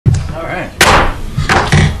All right.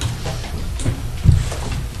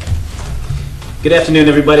 Good afternoon,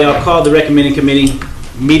 everybody. I'll call the recommending committee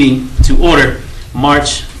meeting to order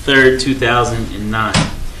March 3rd, 2009.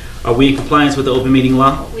 Are we in compliance with the open meeting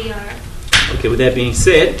law? We are. Okay, with that being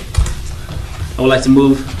said, I would like to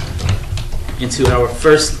move into our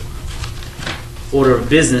first order of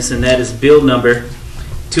business, and that is bill number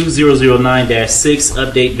 2009-6,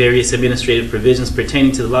 update various administrative provisions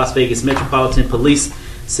pertaining to the Las Vegas Metropolitan Police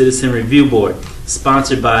Citizen Review Board,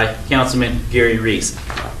 sponsored by Councilman Gary Reese.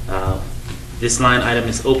 This line item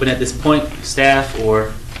is open at this point. Staff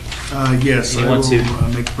or yes, I will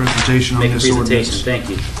make a presentation on this ordinance. Thank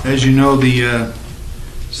you. As you know, the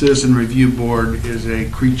Citizen Review Board is a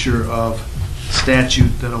creature of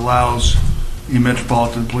statute that allows the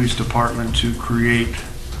Metropolitan Police Department to create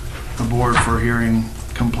a board for hearing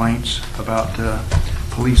complaints about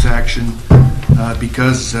police action.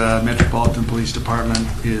 Because Metropolitan Police Department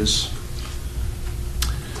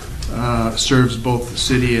serves both the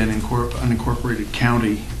city and unincorporated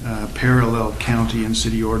county, parallel county and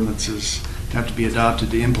city ordinances have to be adopted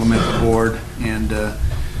to implement the board, and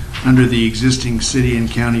under the existing city and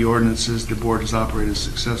county ordinances, the board has operated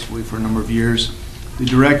successfully for a number of years. The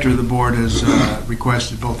director of the board has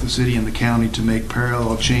requested both the city and the county to make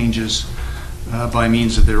parallel changes by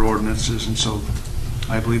means of their ordinances, and so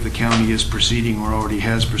I believe the county is proceeding or already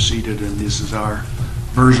has proceeded, and this is our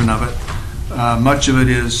version of it. Much of it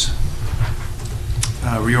is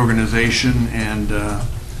reorganization and a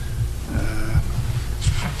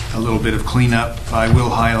little bit of cleanup. I will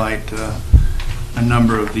highlight a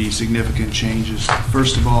number of the significant changes.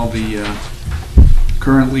 First of all,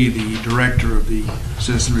 currently the director of the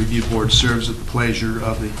Citizen Review Board serves at the pleasure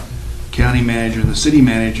of the county manager and the city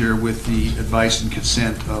manager with the advice and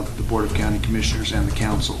consent of the Board of County Commissioners and the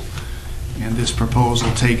council. And this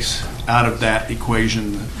proposal takes out of that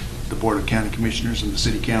equation the Board of County Commissioners and the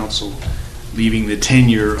city council, leaving the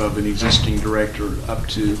tenure of an existing director up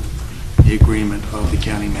to the agreement of the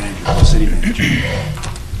county manager and the city manager.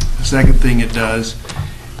 The second thing it does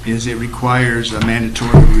is it requires a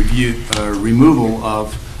mandatory removal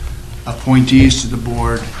of appointees to the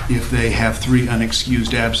board if they have 3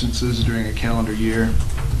 unexcused absences during a calendar year,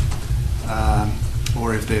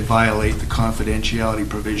 or if they violate the confidentiality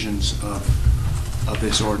provisions of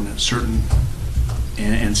this ordinance. Certain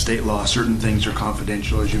and state law, certain things are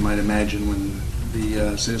confidential, as you might imagine, when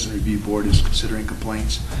the Citizen Review Board is considering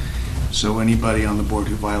complaints. So anybody on the board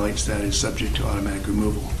who violates that is subject to automatic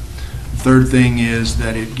removal. The third thing is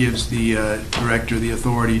that it gives the director the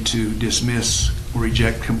authority to dismiss or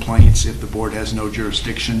reject complaints if the board has no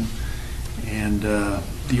jurisdiction, and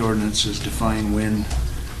the ordinances define when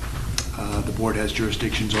the board has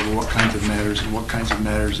jurisdictions over what kinds of matters and what kinds of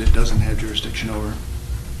matters it doesn't have jurisdiction over.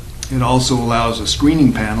 It also allows a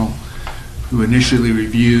screening panel who initially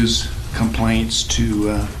reviews complaints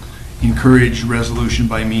to encourage resolution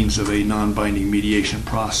by means of a non-binding mediation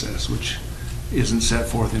process, which isn't set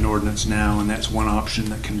forth in ordinance now, and that's one option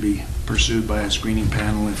that can be pursued by a screening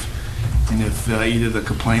panel if either the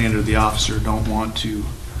complainant or the officer don't want to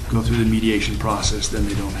go through the mediation process, then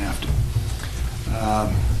they don't have to.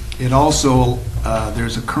 It also,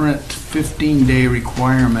 there's a current 15-day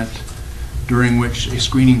requirement during which a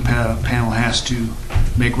screening panel has to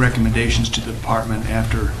make recommendations to the department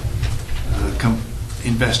after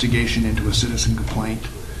investigation into a citizen complaint,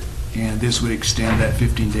 and this would extend that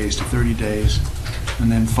 15 days to 30 days. And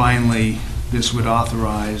then finally, this would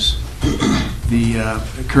authorize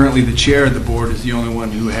currently the chair of the board is the only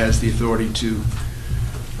one who has the authority to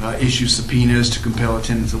issue subpoenas to compel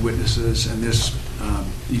attendance of witnesses, and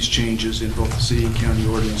these changes in both the city and county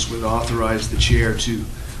ordinance would authorize the chair to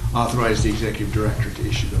authorize the executive director to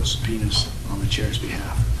issue those subpoenas on the chair's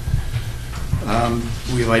behalf.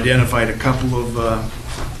 We've identified a couple of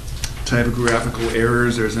typographical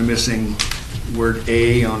errors. There's a missing word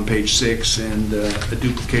A on page 6 and a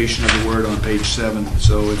duplication of the word on page 7.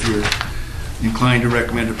 So if you're inclined to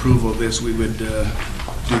recommend approval of this, we would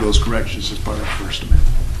do those corrections as part of the first amendment.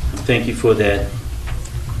 Thank you for that.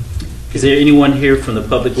 Is there anyone here from the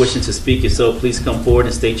public wishing to speak? If so, please come forward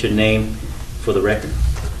and state your name for the record.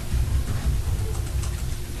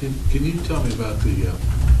 Can you tell me about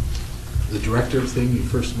the director thing you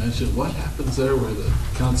first mentioned? What happens there where the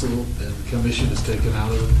council and the commission is taken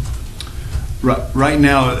out of it? Right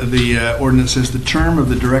now, the ordinance says the term of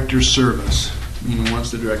the director's service, meaning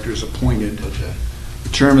once the director is appointed, Okay. the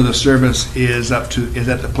term of the service is at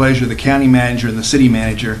the pleasure of the county manager and the city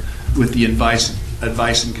manager with the advice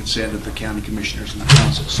and consent of the county commissioners and the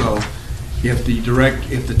council. So if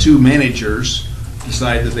the two managers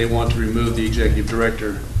decide that they want to remove the executive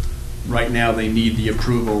director, Right now, they need the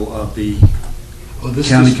approval of the Oh, this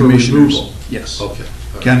county is for commissioners. removal? Yes. Okay. All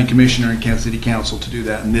right. County commissioner and Kansas City council to do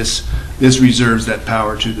that, and this reserves that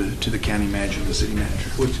power to the county manager, the city manager.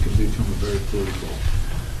 Which can become a very political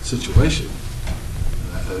situation.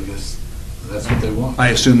 And I guess that's what they want. I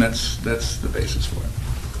assume that's the basis for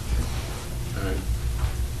it. All right.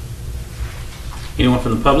 Anyone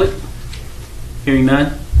from the public? Hearing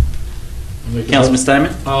none. I'll make a Councilman mo-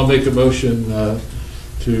 Steinman? I'll make a motion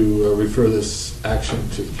to refer this action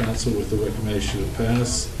to council with the recommendation to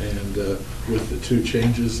pass and with the 2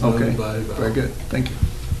 changes Okay, noted by Val. very good, thank you.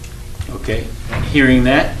 Okay. Hearing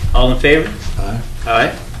that, all in favor? Aye.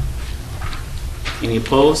 Aye. Any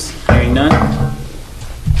opposed? Hearing none.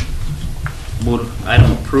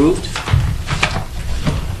 Item approved.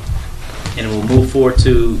 And we'll move forward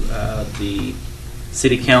to the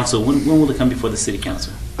city council. When will it come before the city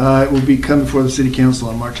council? It will be coming before the city council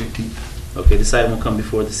on March 18th. Okay, this item will come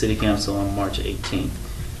before the city council on March 18th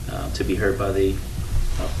to be heard by the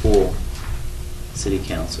full city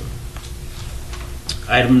council.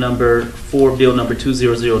 Item number 4, bill number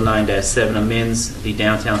 2009-7 amends the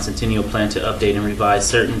downtown Centennial Plan to update and revise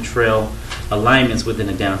certain trail alignments within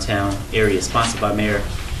the downtown area, sponsored by Mayor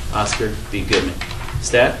Oscar B. Goodman.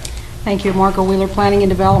 Staff? Thank you, Marco Wheeler, Planning and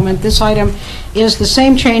Development. This item is the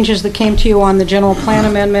same changes that came to you on the general plan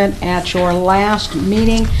amendment at your last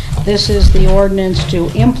meeting. This is the ordinance to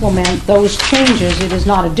implement those changes. It is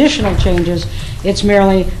not additional changes. It's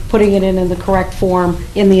merely putting it in the correct form,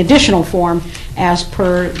 in the additional form, as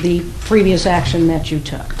per the previous action that you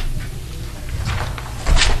took.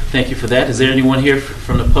 Thank you for that. Is there anyone here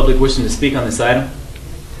from the public wishing to speak on this item?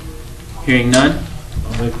 Hearing none.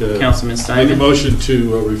 I'll make a Councilman make a Steinman? motion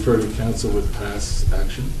to refer to council with pass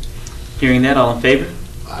action. Hearing that, all in favor?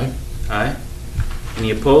 Aye. Aye.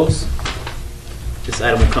 Any opposed? This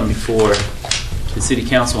item will come before the City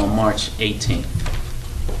Council on March 18th.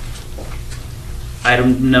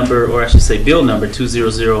 Item number, or I should say, Bill number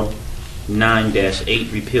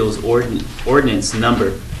 2009-8 repeals ordinance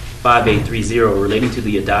number 5830 relating to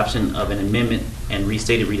the adoption of an amendment and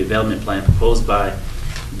restated redevelopment plan proposed by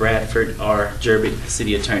Bradford R. Jerbick,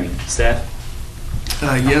 City Attorney. Staff?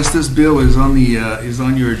 Yes, this bill is on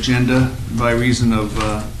your agenda by reason of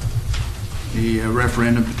the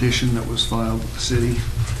referendum petition that was filed with the city.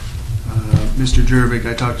 Mr. Jervik,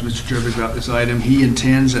 I talked to Mr. Jervik about this item. He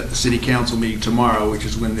intends at the city council meeting tomorrow, which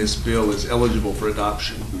is when this bill is eligible for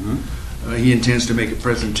adoption. He intends to make a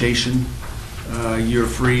presentation. You're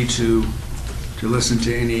free to listen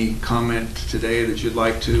to any comment today that you'd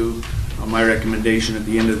like to. My recommendation at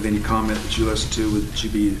the end of any comment that you listen to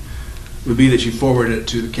would be that you forward it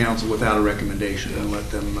to the council without a recommendation and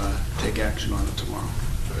let them take action on it tomorrow.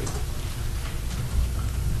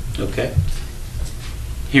 Okay.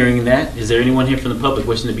 Hearing that, is there anyone here from the public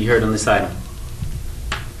wishing to be heard on this item?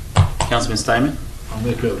 Councilman Steinman? I'll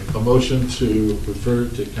make a motion to refer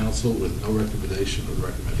to council with no recommendation of the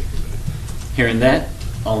recommending committee. Hearing that,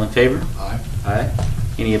 all in favor? Aye. Aye.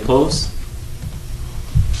 Any opposed?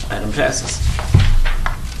 Item passes.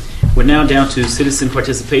 We're now down to citizen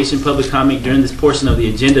participation. Public comment during this portion of the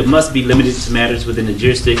agenda must be limited to matters within the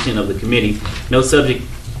jurisdiction of the committee. No subject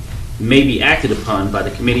may be acted upon by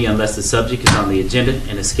the committee unless the subject is on the agenda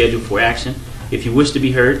and is scheduled for action. If you wish to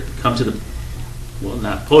be heard, come to the, well,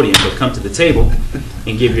 not podium, but come to the table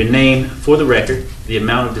and give your name for the record. The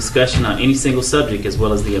amount of discussion on any single subject, as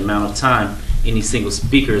well as the amount of time any single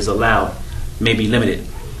speaker is allowed, may be limited.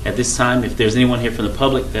 At this time, if there's anyone here from the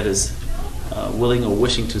public that is willing or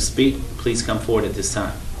wishing to speak, please come forward at this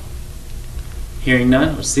time. Hearing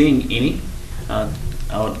none or seeing any, I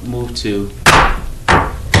would move to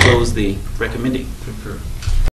close the recommending. Concur.